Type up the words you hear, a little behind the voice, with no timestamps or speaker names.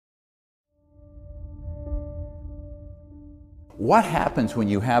What happens when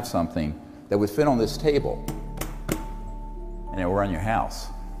you have something that would fit on this table and it will run your house?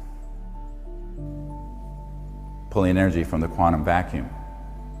 Pulling energy from the quantum vacuum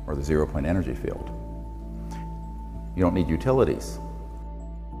or the zero-point energy field. You don't need utilities.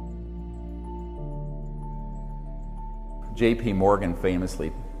 J.P. Morgan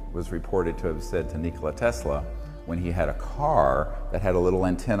famously was reported to have said to Nikola Tesla, when he had a car that had a little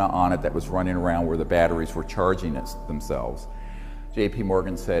antenna on it that was running around where the batteries were charging themselves, J.P.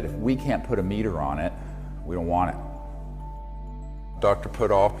 Morgan said, if we can't put a meter on it, we don't want it. Dr.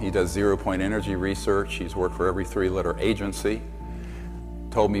 Putoff, he does zero-point energy research. He's worked for every three-letter agency.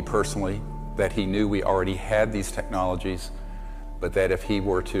 Told me personally that he knew we already had these technologies, but that if he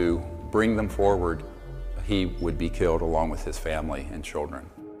were to bring them forward, he would be killed along with his family and children.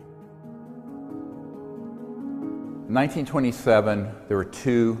 In 1927, there were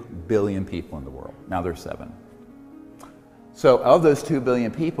 2 billion people in the world. Now there's 7. So of those 2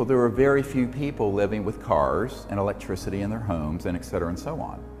 billion people, there were very few people living with cars and electricity in their homes and et cetera and so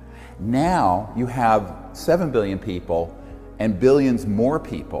on. Now you have 7 billion people and billions more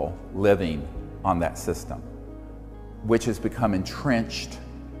people living on that system, which has become entrenched,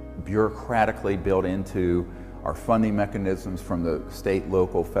 bureaucratically built into our funding mechanisms from the state,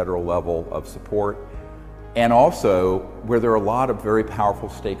 local, federal level of support, and also where there are a lot of very powerful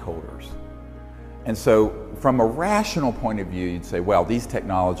stakeholders. And so from a rational point of view, you'd say, well, these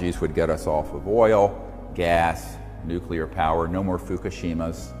technologies would get us off of oil, gas, nuclear power, no more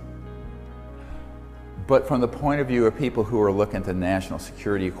Fukushimas. But from the point of view of people who are looking at the national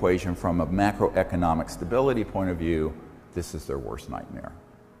security equation from a macroeconomic stability point of view, this is their worst nightmare.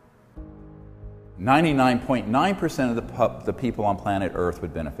 99.9% of the people on planet Earth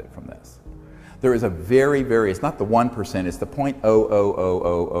would benefit from this. There is a very, it's not the 1%, it's the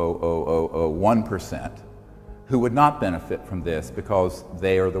 0.0000001% who would not benefit from this because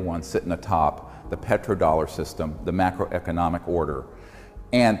they are the ones sitting atop the petrodollar system, the macroeconomic order,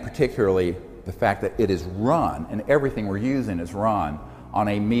 and particularly the fact that it is run, and everything we're using is run on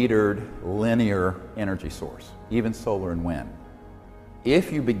a metered, linear energy source, even solar and wind.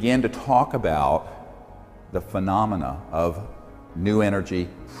 If you begin to talk about the phenomena of new energy,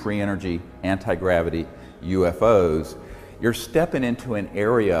 free energy, anti-gravity, UFOs, you're stepping into an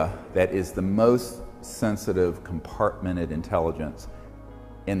area that is the most sensitive, compartmented intelligence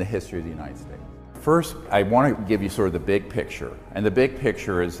in the history of the United States. First, I want to give you sort of the big picture. And the big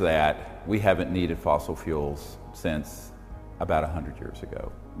picture is that we haven't needed fossil fuels since about 100 years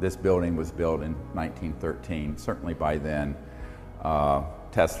ago. This building was built in 1913. Certainly by then,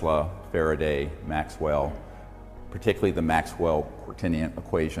 Tesla, Faraday, Maxwell, particularly the Maxwell-Quaternion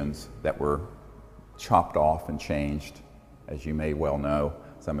equations that were chopped off and changed, as you may well know,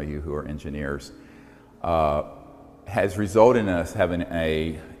 some of you who are engineers, has resulted in us having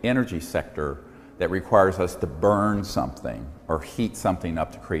an energy sector that requires us to burn something or heat something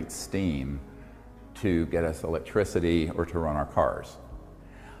up to create steam to get us electricity or to run our cars.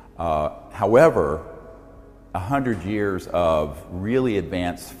 However, 100 years of really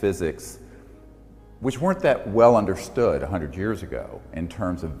advanced physics, which weren't that well understood 100 years ago in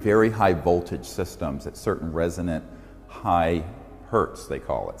terms of very high voltage systems at certain resonant high hertz, they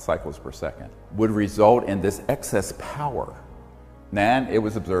call it, cycles per second, would result in this excess power. And it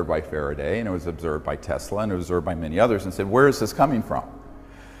was observed by Faraday, and it was observed by Tesla, and it was observed by many others, and said, where is this coming from?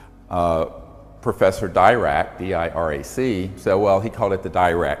 Professor Dirac, D-I-R-A-C, said, well, he called it the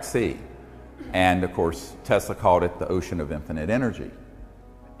Dirac Sea. And of course, Tesla called it the ocean of infinite energy.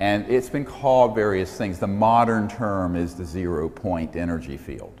 And it's been called various things. The modern term is the zero-point energy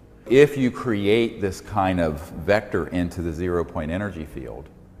field. If you create this kind of vector into the zero-point energy field,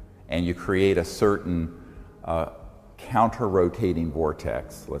 and you create a certain counter-rotating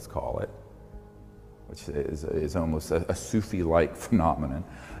vortex, let's call it, which is almost a Sufi-like phenomenon,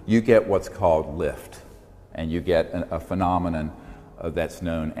 you get what's called lift. And you get a phenomenon that's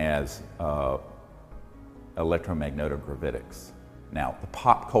known as electromagnetogravitics. Now, the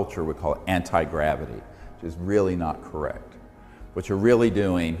pop culture would call it anti-gravity, which is really not correct. What you're really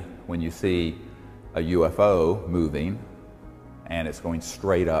doing when you see a UFO moving and it's going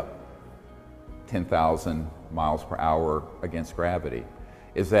straight up 10,000 miles per hour against gravity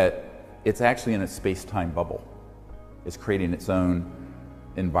is that it's actually in a space-time bubble. It's creating its own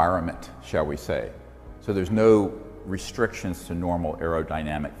environment, shall we say. So there's no restrictions to normal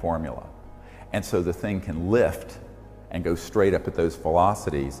aerodynamic formula. And so the thing can lift and go straight up at those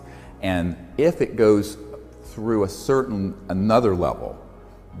velocities. And if it goes through another level,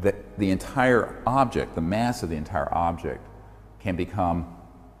 the entire object, the mass of the entire object, can become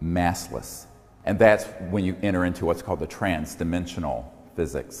massless. And that's when you enter into what's called the trans-dimensional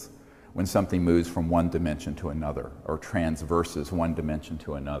physics, when something moves from one dimension to another, or transverses one dimension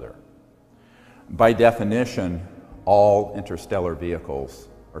to another. By definition, all interstellar vehicles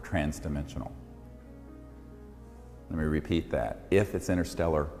are trans-dimensional. Let me repeat that. If it's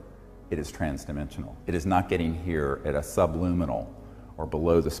interstellar, it is trans-dimensional. It is not getting here at a subluminal or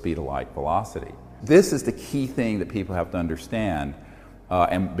below the speed of light velocity. This is the key thing that people have to understand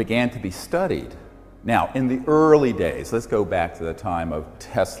and began to be studied. Now, in the early days, let's go back to the time of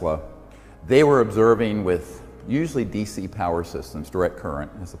Tesla, they were observing with usually DC power systems, direct current,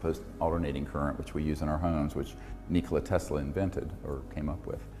 as opposed to alternating current, which we use in our homes, which Nikola Tesla invented or came up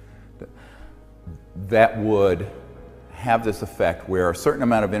with. That would have this effect where a certain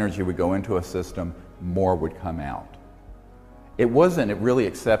amount of energy would go into a system, more would come out. It wasn't really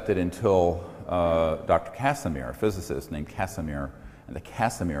accepted until Dr. Casimir, a physicist named Casimir, and the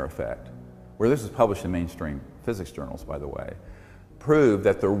Casimir effect, where this is published in mainstream physics journals, by the way, proved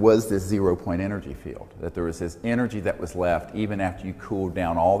that there was this zero-point energy field, that there was this energy that was left even after you cooled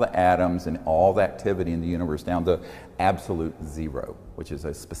down all the atoms and all the activity in the universe down to absolute zero, which is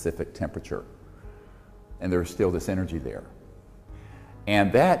a specific temperature. And there's still this energy there.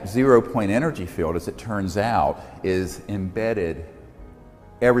 And that zero-point energy field, as it turns out, is embedded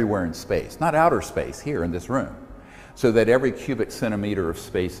everywhere in space, not outer space, here in this room. So that every cubic centimeter of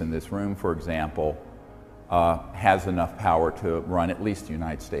space in this room, for example, has enough power to run at least the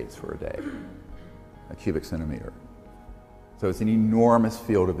United States for a day, a cubic centimeter. So it's an enormous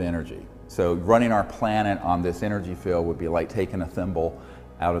field of energy. So running our planet on this energy field would be like taking a thimble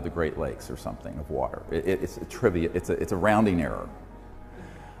out of the Great Lakes or something of water. It's a trivia, it's a rounding error.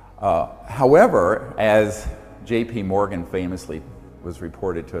 However, as J.P. Morgan famously was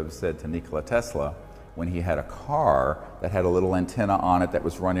reported to have said to Nikola Tesla, when he had a car that had a little antenna on it that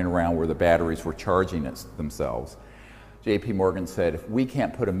was running around where the batteries were charging themselves, J.P. Morgan said, if we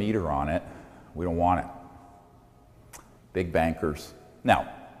can't put a meter on it, we don't want it. Big bankers. Now,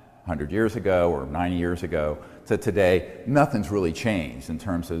 100 years ago or 90 years ago to today, nothing's really changed in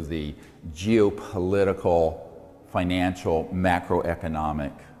terms of the geopolitical, financial,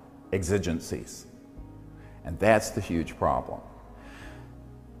 macroeconomic exigencies. And that's the huge problem.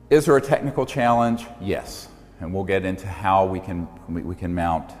 Is there a technical challenge? Yes. And we'll get into how we can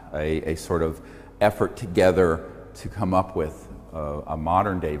mount a sort of effort together to come up with a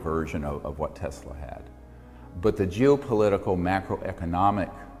modern day version of what Tesla had. But the geopolitical, macroeconomic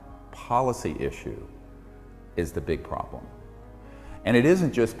policy issue is the big problem. And it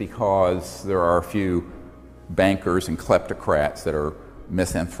isn't just because there are a few bankers and kleptocrats that are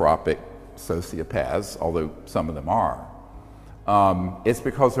misanthropic sociopaths, although some of them are. It's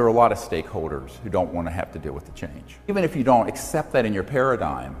because there are a lot of stakeholders who don't want to have to deal with the change. Even if you don't accept that in your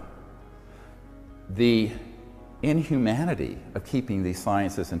paradigm, the inhumanity of keeping these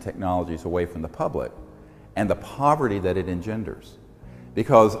sciences and technologies away from the public and the poverty that it engenders.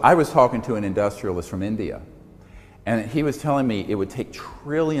 Because I was talking to an industrialist from India, and he was telling me it would take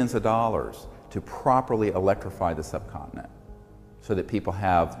trillions of dollars to properly electrify the subcontinent so that people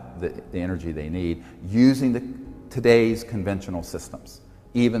have the energy they need using today's conventional systems,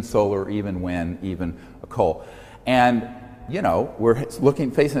 even solar, even wind, even coal. And you know, we're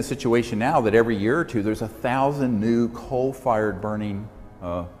facing a situation now that every year or two there's 1,000 new coal-fired burning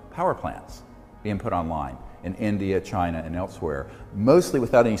power plants being put online in India, China, and elsewhere, mostly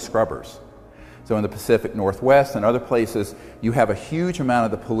without any scrubbers. So in the Pacific Northwest and other places, you have a huge amount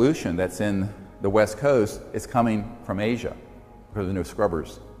of the pollution that's in the West Coast. It's coming from Asia because there are no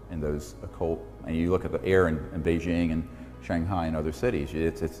scrubbers in those coal. And you look at the air in Beijing and Shanghai and other cities,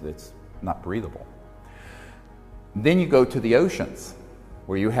 it's not breathable. Then you go to the oceans,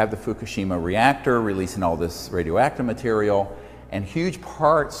 where you have the Fukushima reactor releasing all this radioactive material, and huge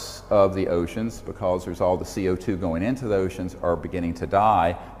parts of the oceans, because there's all the CO2 going into the oceans, are beginning to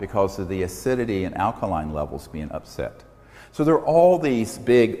die because of the acidity and alkaline levels being upset. So there are all these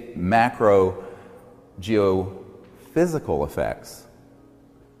big macro geophysical effects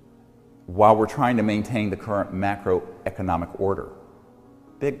while we're trying to maintain the current macroeconomic order.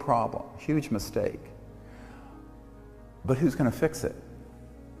 Big problem, huge mistake. But who's going to fix it?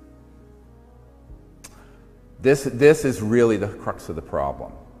 This is really the crux of the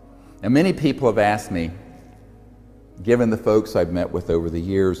problem. And many people have asked me, given the folks I've met with over the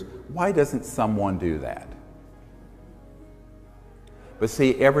years, why doesn't someone do that? But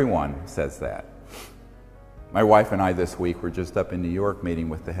see, everyone says that. My wife and I this week were just up in New York meeting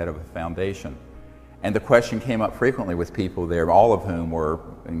with the head of a foundation. And the question came up frequently with people there, all of whom were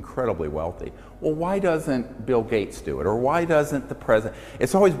incredibly wealthy. Well, why doesn't Bill Gates do it? Or why doesn't the president?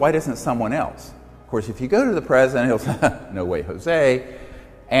 It's always, why doesn't someone else? Of course, if you go to the president, he'll say, no way, Jose.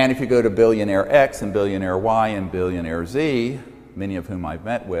 And if you go to billionaire X and billionaire Y and billionaire Z, many of whom I've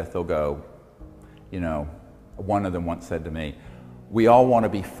met with, they'll go, you know, one of them once said to me, we all want to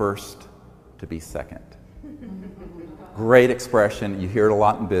be first to be second. Great expression. You hear it a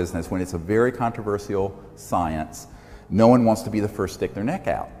lot in business. When it's a very controversial science, no one wants to be the first to stick their neck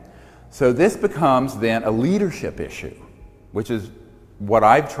out. So this becomes then a leadership issue, which is what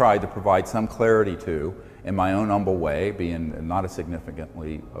I've tried to provide some clarity to in my own humble way, being not a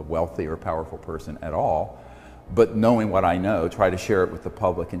significantly wealthy or powerful person at all, but knowing what I know, try to share it with the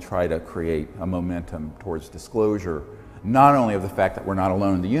public and try to create a momentum towards disclosure, not only of the fact that we're not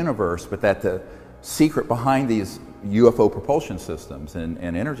alone in the universe, but that the secret behind these UFO propulsion systems and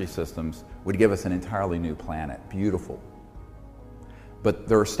energy systems would give us an entirely new planet. Beautiful. But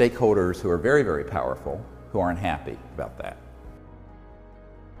there are stakeholders who are very, very powerful who aren't happy about that.